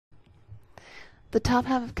The top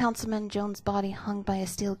half of Councilman Jones' body hung by a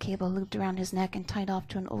steel cable looped around his neck and tied off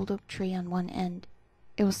to an old oak tree on one end.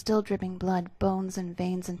 It was still dripping blood, bones and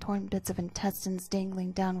veins and torn bits of intestines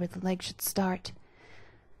dangling down where the leg should start.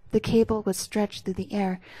 The cable was stretched through the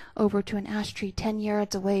air over to an ash tree 10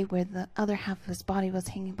 yards away where the other half of his body was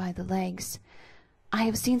hanging by the legs. I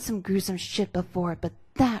have seen some gruesome shit before, but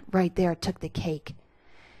that right there took the cake.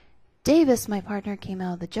 Davis, my partner, came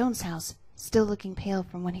out of the Jones house, still looking pale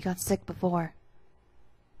from when he got sick before.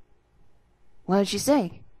 "What did she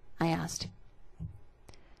say?" I asked.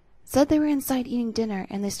 "Said they were inside eating dinner,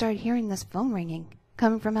 and they started hearing this phone ringing,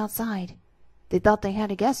 coming from outside. They thought they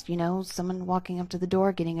had a guest, someone walking up to the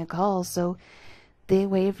door getting a call, so they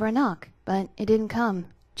waited for a knock, but it didn't come,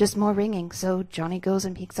 just more ringing, so Johnny goes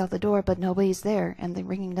and peeks out the door, but nobody's there, and the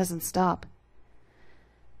ringing doesn't stop."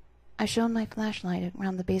 I shone my flashlight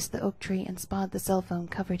around the base of the oak tree and spotted the cell phone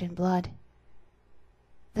covered in blood.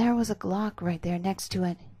 There was a Glock right there next to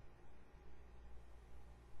it.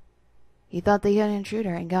 "He thought they had an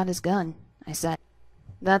intruder and got his gun," I said.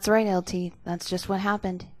 "That's right, LT. That's just what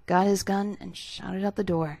happened. Got his gun and shot it out the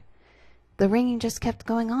door. The ringing just kept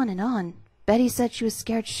going on and on. Betty said she was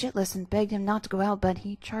scared shitless and begged him not to go out, but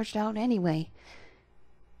he charged out anyway.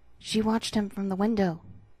 She watched him from the window."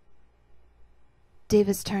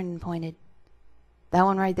 Davis turned and pointed. "That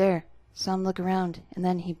one right there. Saw him look around, and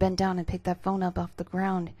then he bent down and picked that phone up off the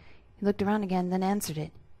ground. He looked around again, then answered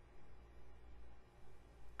it."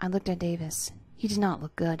 I looked at Davis. He did not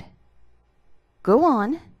look good. "Go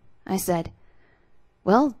on," I said.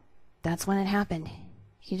 "Well, that's when it happened.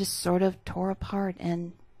 He just sort of tore apart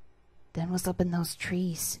and then was up in those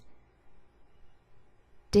trees."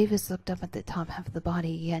 Davis looked up at the top half of the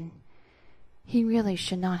body again. He really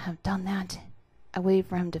should not have done that. I waited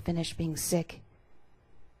for him to finish being sick.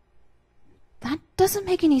 "That doesn't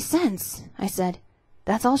make any sense," I said.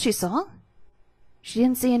 "That's all she saw? She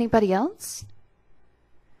didn't see anybody else?"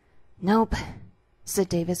 "Nope," said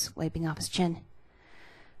Davis, wiping off his chin.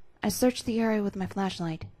 I searched the area with my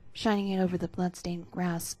flashlight, shining it over the blood-stained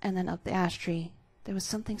grass and then up the ash tree. There was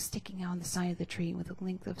something sticking out on the side of the tree with a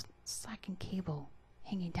length of slackened cable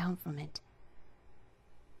hanging down from it.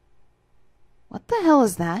 "What the hell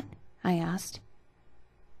is that?" I asked.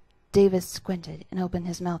 Davis squinted and opened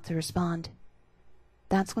his mouth to respond.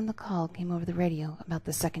 That's when the call came over the radio about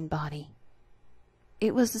the second body.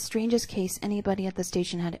 It was the strangest case anybody at the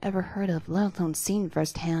station had ever heard of, let alone seen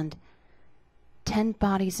firsthand. 10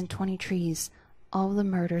 bodies in 20 trees, all of the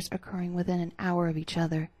murders occurring within an hour of each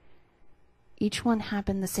other. Each one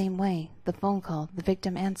happened the same way, the phone call, the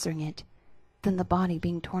victim answering it, then the body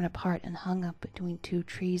being torn apart and hung up between 2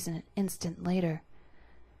 trees an instant later.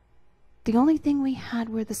 The only thing we had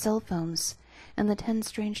were the cell phones and the 10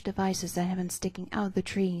 strange devices that had been sticking out of the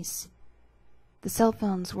trees. The cell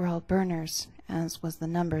phones were all burners, as was the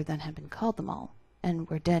number that had been called them all, and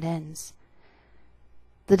were dead ends.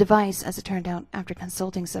 The device, as it turned out after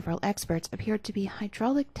consulting several experts, appeared to be a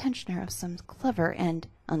hydraulic tensioner of some clever and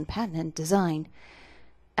unpatented design.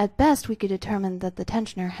 At best, we could determine that the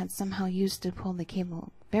tensioner had somehow used to pull the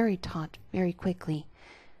cable very taut very quickly,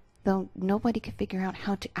 though nobody could figure out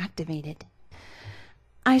how to activate it.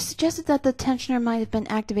 I suggested that the tensioner might have been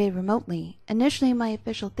activated remotely. Initially, my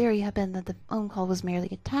official theory had been that the phone call was merely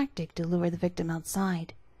a tactic to lure the victim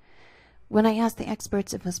outside. When I asked the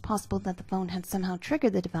experts if it was possible that the phone had somehow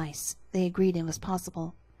triggered the device, they agreed it was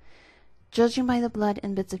possible. Judging by the blood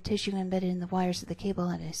and bits of tissue embedded in the wires of the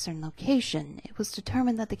cable at a certain location, it was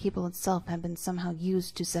determined that the cable itself had been somehow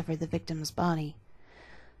used to sever the victim's body.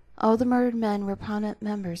 All the murdered men were prominent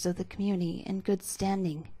members of the community in good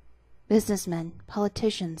standing. Businessmen,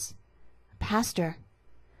 politicians, a pastor.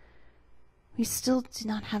 We still did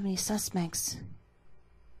not have any suspects.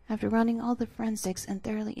 After running all the forensics and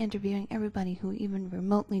thoroughly interviewing everybody who even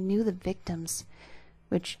remotely knew the victims,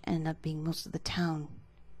 which ended up being most of the town.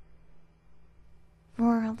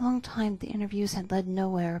 For a long time the interviews had led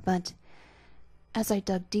nowhere, but as I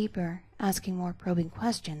dug deeper, asking more probing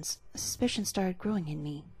questions, a suspicion started growing in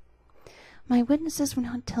me. My witnesses were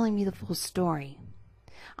not telling me the full story.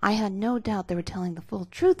 I had no doubt they were telling the full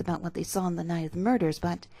truth about what they saw on the night of the murders,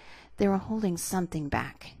 but they were holding something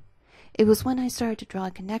back. It was when I started to draw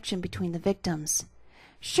a connection between the victims.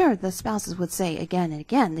 Sure, the spouses would say again and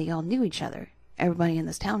again they all knew each other. Everybody in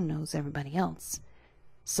this town knows everybody else.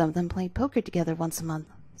 Some of them played poker together once a month.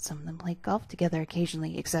 Some of them played golf together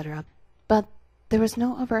occasionally, etc. But there was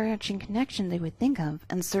no overarching connection they would think of,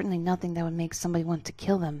 and certainly nothing that would make somebody want to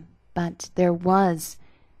kill them. But there was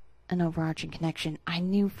an overarching connection, I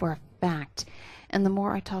knew for a fact, and the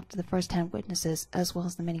more I talked to the first-hand witnesses, as well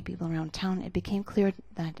as the many people around town, it became clear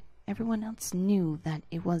that everyone else knew that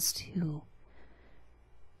it was too.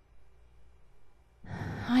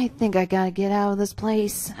 I think I gotta get out of this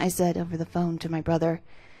place, I said over the phone to my brother.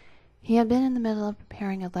 He had been in the middle of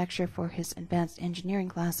preparing a lecture for his advanced engineering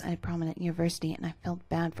class at a prominent university, and I felt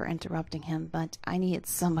bad for interrupting him, but I needed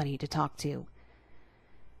somebody to talk to.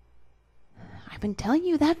 I've been telling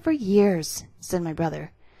you that for years, said my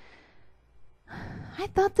brother. I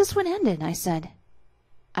thought this one ended, I said.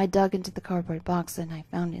 I dug into the cardboard box that I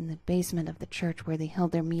found in the basement of the church where they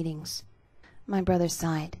held their meetings. My brother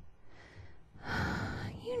sighed.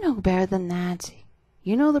 You know better than that.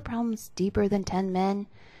 You know the problem's deeper than 10 men.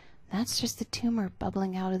 That's just the tumor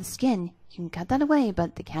bubbling out of the skin. You can cut that away,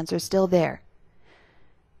 but the cancer's still there.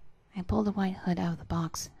 I pulled the white hood out of the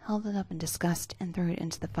box, held it up in disgust, and threw it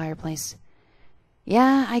into the fireplace.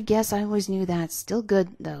 Yeah, I guess I always knew that. Still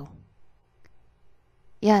good, though.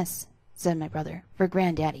 Yes, said my brother, for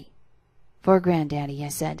Granddaddy. For Granddaddy, I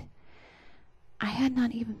said. I had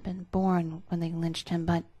not even been born when they lynched him,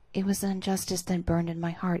 but it was an injustice that burned in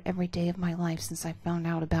my heart every day of my life since I found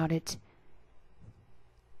out about it.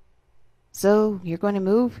 So, you're going to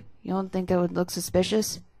move? You don't think that would look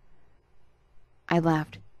suspicious? I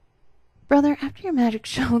laughed. Brother, after your magic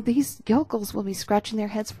show, these yokels will be scratching their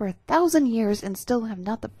heads for 1,000 years and still have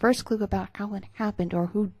not the first clue about how it happened or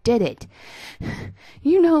who did it.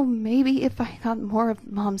 You know, maybe if I got more of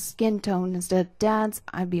Mom's skin tone instead of Dad's,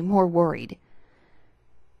 I'd be more worried.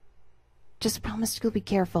 Just promise you'll be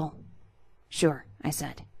careful. Sure, I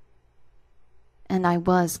said. And I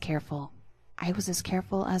was careful. I was as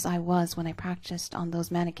careful as I was when I practiced on those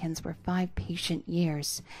mannequins for 5 patient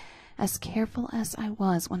years. As careful as I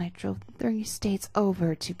was when I drove 30 states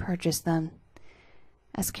over to purchase them.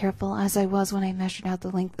 As careful as I was when I measured out the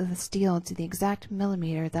length of the steel to the exact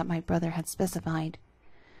millimeter that my brother had specified.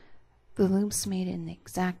 The loops made in the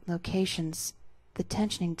exact locations, the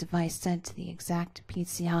tensioning device set to the exact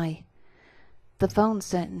PCI, the phone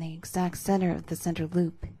set in the exact center of the center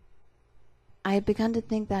loop. I had begun to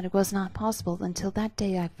think that it was not possible until that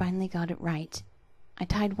day I finally got it right. I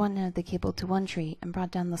tied one end of the cable to one tree and brought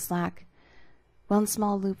down the slack. One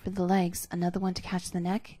small loop for the legs, another one to catch the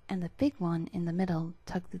neck, and the big one in the middle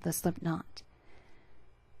tucked through the slip knot.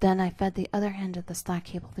 Then I fed the other end of the slack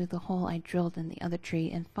cable through the hole I drilled in the other tree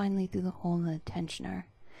and finally through the hole in the tensioner.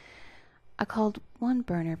 I called one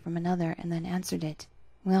burner from another and then answered it,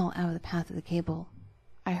 well out of the path of the cable.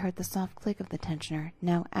 I heard the soft click of the tensioner,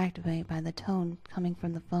 now activated by the tone coming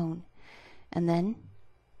from the phone. And then,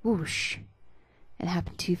 whoosh! It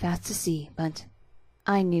happened too fast to see, but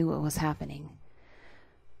I knew what was happening.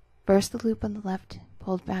 First the loop on the left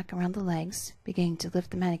pulled back around the legs, beginning to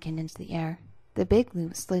lift the mannequin into the air. The big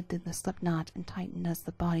loop slid through the slip knot and tightened as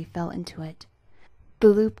the body fell into it. The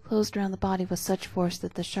loop closed around the body with such force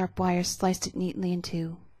that the sharp wires sliced it neatly in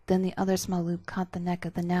two. Then the other small loop caught the neck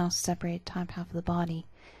of the now separated top half of the body.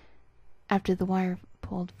 After the wire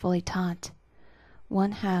pulled fully taut,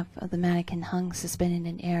 one half of the mannequin hung suspended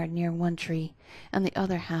in air near one tree, and the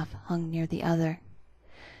other half hung near the other.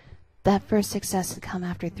 That first success had come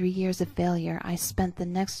after 3 years of failure. I spent the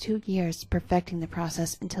next 2 years perfecting the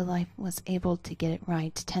process until I was able to get it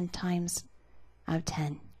right 10 times out of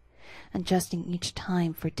 10, adjusting each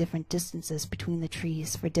time for different distances between the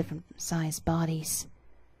trees for different sized bodies.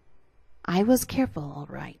 I was careful, all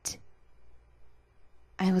right.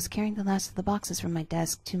 I was carrying the last of the boxes from my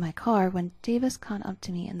desk to my car when Davis caught up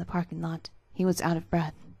to me in the parking lot. He was out of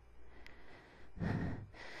breath.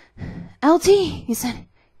 LT, he said,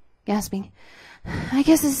 gasping. I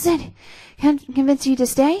guess this is it. Can't convince you to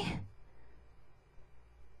stay?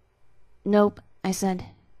 Nope, I said.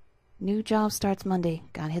 New job starts Monday.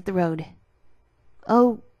 Gotta hit the road.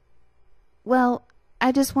 Oh, well,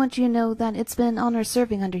 I just want you to know that it's been an honor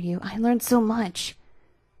serving under you. I learned so much.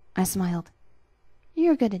 I smiled.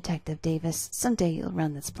 You're a good detective, Davis. Someday you'll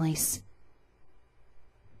run this place.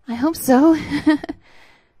 I hope so,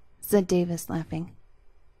 said Davis, laughing.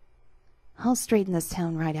 I'll straighten this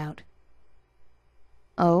town right out.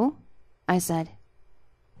 Oh? I said.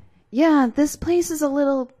 Yeah, this place is a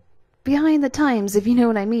little behind the times, if you know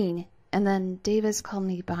what I mean. And then Davis called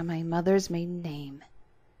me by my mother's maiden name.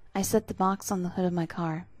 I set the box on the hood of my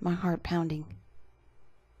car, my heart pounding.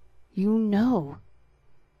 You know.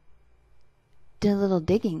 Did a little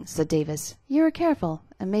digging, said Davis. You were careful,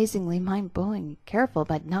 amazingly mind-blowing careful,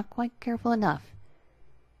 but not quite careful enough.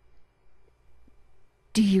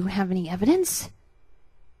 Do you have any evidence?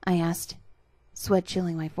 I asked, sweat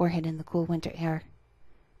chilling my forehead in the cool winter air.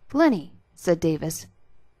 Plenty, said Davis.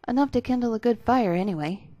 Enough to kindle a good fire,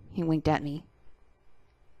 anyway. He winked at me.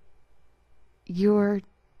 You're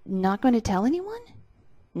not going to tell anyone?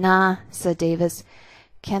 Nah, said Davis.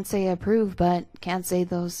 Can't say I approve, but can't say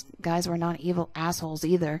those guys were not evil assholes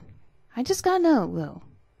either. I just gotta know, though.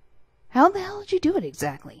 How the hell did you do it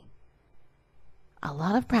exactly? A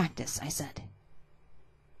lot of practice, I said.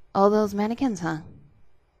 All those mannequins, huh?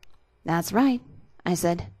 That's right, I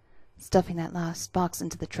said, stuffing that last box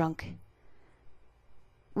into the trunk.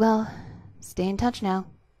 Well, stay in touch now.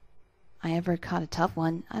 I ever caught a tough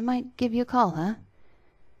one, I might give you a call, huh?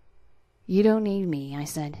 You don't need me, I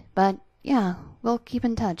said, but yeah, we'll keep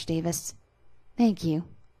in touch, Davis. Thank you.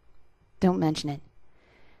 Don't mention it.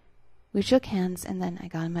 We shook hands, and then I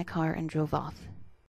got in my car and drove off.